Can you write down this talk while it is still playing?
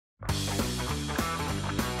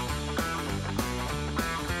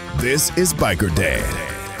This is Biker Day.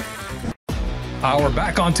 Our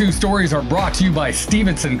Back on Two stories are brought to you by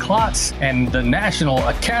Stevenson Klotz and the National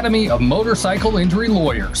Academy of Motorcycle Injury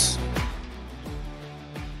Lawyers.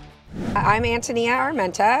 I'm Antonia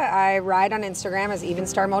Armenta. I ride on Instagram as Even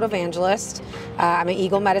Star Motovangelist. I'm an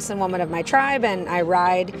Eagle Medicine woman of my tribe, and I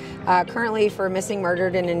ride currently for missing,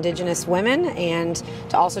 murdered, and Indigenous women, and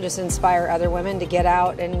to also just inspire other women to get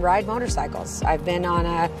out and ride motorcycles. I've been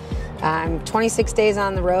on I'm 26 days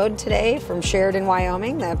on the road today from Sheridan,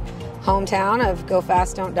 Wyoming, the hometown of Go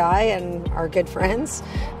Fast, Don't Die, and our good friends.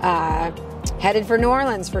 Headed for New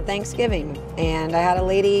Orleans for Thanksgiving, and I had a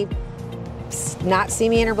lady not see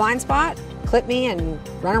me in her blind spot, clip me, and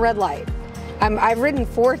run a red light. I've ridden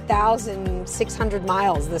 4,600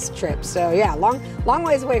 miles this trip, so yeah, long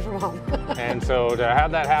ways away from home. And so to have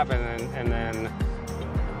that happen, and then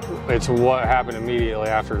it's what happened immediately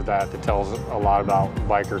after that tells a lot about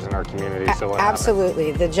bikers in our community. So what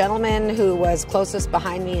Absolutely. happened? The gentleman who was closest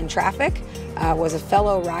behind me in traffic was a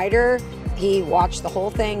fellow rider. He watched the whole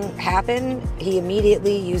thing happen. He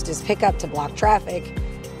immediately used his pickup to block traffic,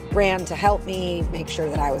 ran to help me, make sure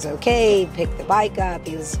that I was okay, picked the bike up.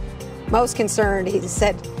 He was most concerned. He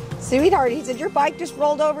said, "Sweetheart," he said, "your bike just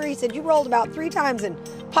rolled over." He said, "You rolled about 3 times and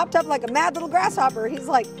popped up like a mad little grasshopper." He's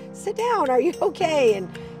like, "Sit down, are you okay?" And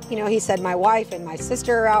you know, he said, "My wife and my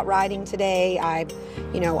sister are out riding today. I,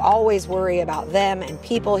 always worry about them and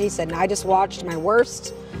people." He said, "And I just watched my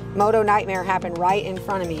worst moto nightmare happen right in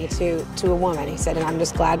front of me to a woman." He said, "And I'm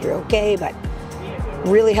just glad you're okay, but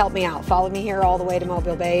really helped me out. Followed me here all the way to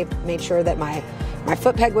Mobile Bay, made sure that my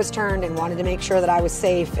foot peg was turned and wanted to make sure that I was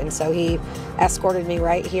safe." And so he escorted me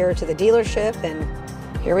right here to the dealership, and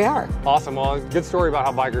here we are. Awesome. Well, good story about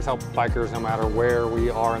how bikers help bikers no matter where we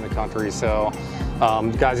are in the country. So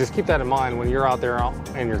guys, just keep that in mind when you're out there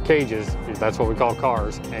in your cages. That's what we call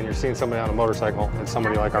cars, and you're seeing somebody on a motorcycle, and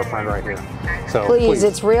somebody like our friend right here. So please,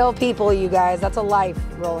 it's real people, you guys. That's a life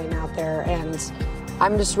rolling out there, and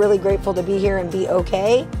I'm just really grateful to be here and be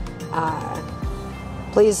okay.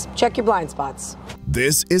 Please check your blind spots.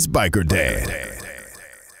 This is Biker Day.